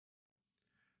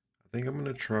I think I'm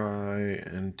gonna try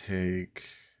and take.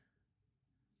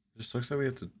 It just looks like we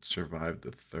have to survive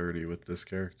the 30 with this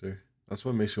character. That's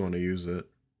what makes me want to use it.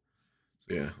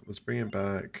 So yeah, let's bring it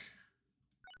back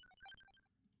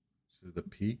to the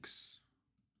peaks.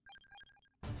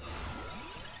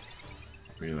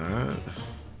 Bring that.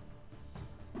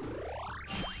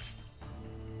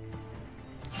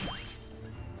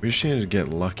 We just need to get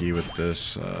lucky with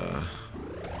this,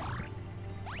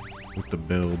 with the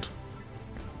build.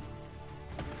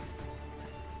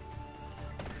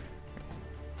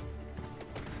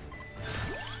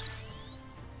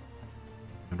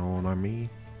 You know what I mean?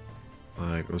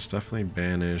 Like, let's definitely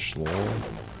banish Lol.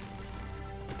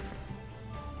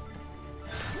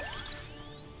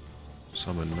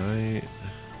 Summon Knight.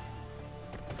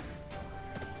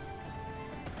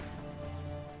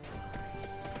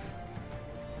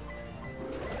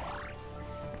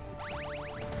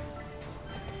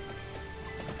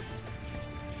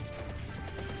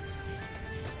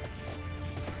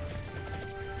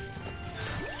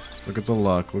 Look at the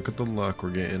luck. Look at the luck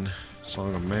we're getting.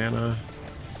 Song of Mana.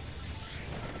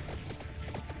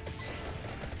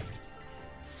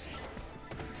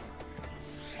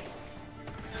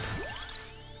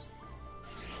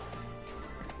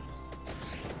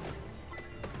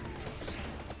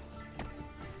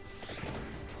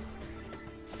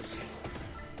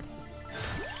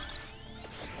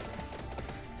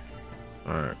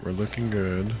 Alright, we're looking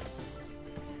good.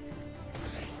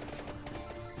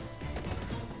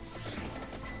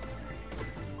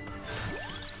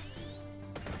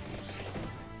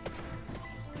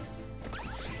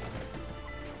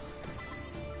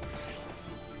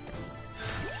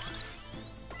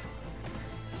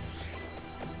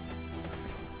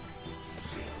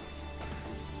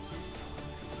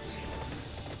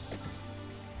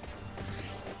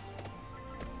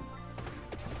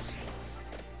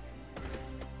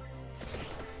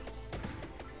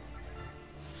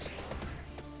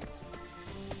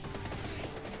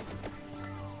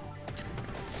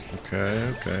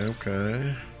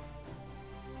 Okay.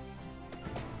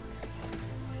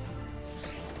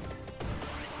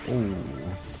 Oh,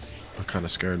 that kind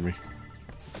of scared me.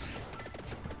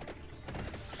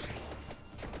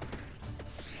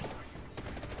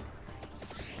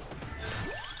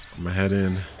 I'm gonna head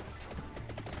in.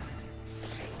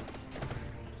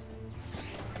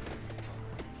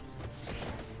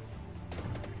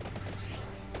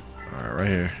 Alright, right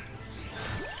here.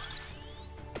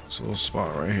 This little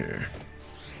spot right here.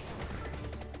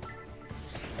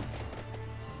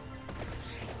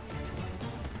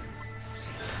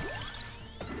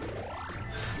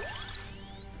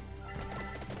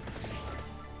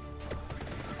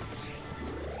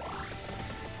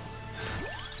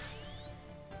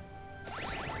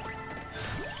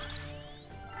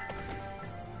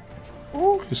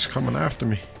 Oh, he's coming after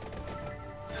me.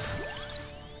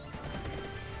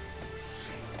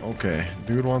 Okay,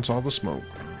 dude wants all the smoke.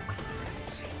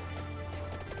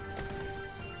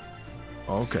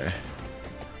 Okay.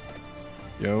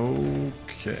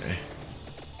 Okay.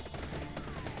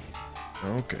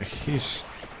 Okay,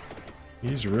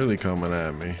 he's really coming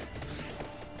at me.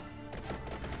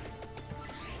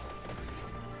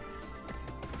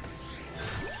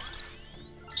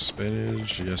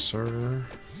 Spinach, yes sir.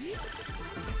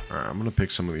 Alright, I'm gonna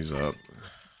pick some of these up.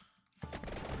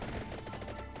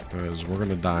 Because we're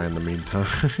gonna die in the meantime.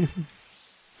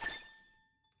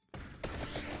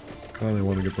 Kinda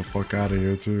wanna get the fuck out of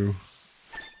here too.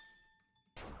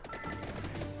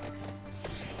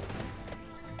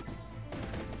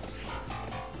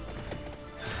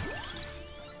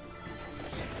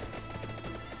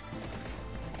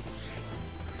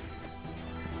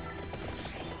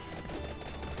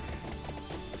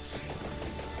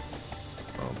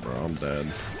 Oh bro, I'm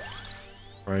dead.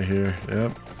 Right here,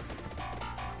 yep.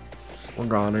 We're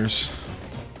goners.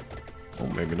 Oh,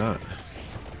 maybe not.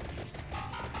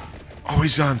 Oh,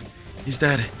 he's gone. He's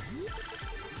dead.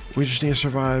 We just need to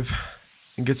survive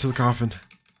and get to the coffin.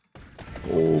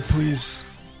 Oh, please.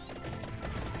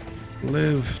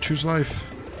 Live. Choose life.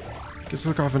 Get to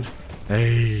the coffin.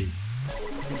 Hey.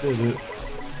 We did it.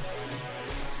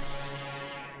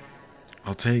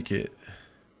 I'll take it.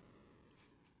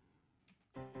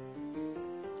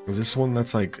 Is this one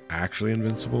that's like actually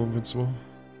invincible?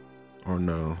 Or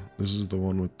no? This is the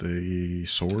one with the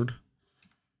sword?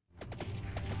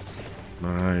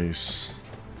 Nice.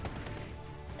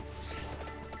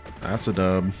 That's a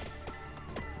dub.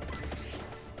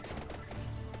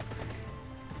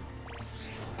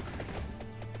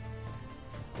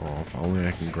 Oh, if only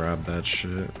I can grab that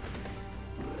shit.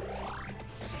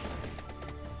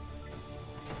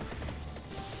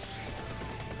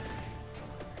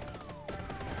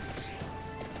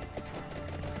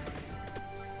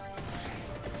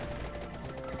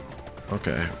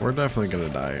 Okay, we're definitely gonna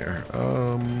die here.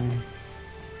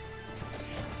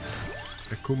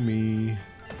 Ekumi.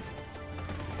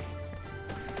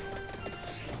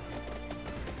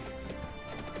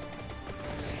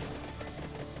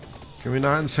 Can we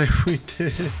not say we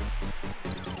did?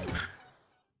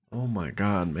 Oh my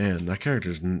god, man, that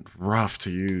character's rough to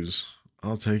use.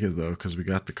 I'll take it though, because we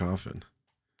got the coffin.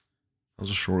 That was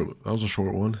a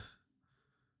short one.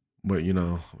 But you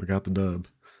know, we got the dub.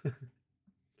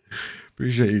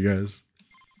 Appreciate you guys.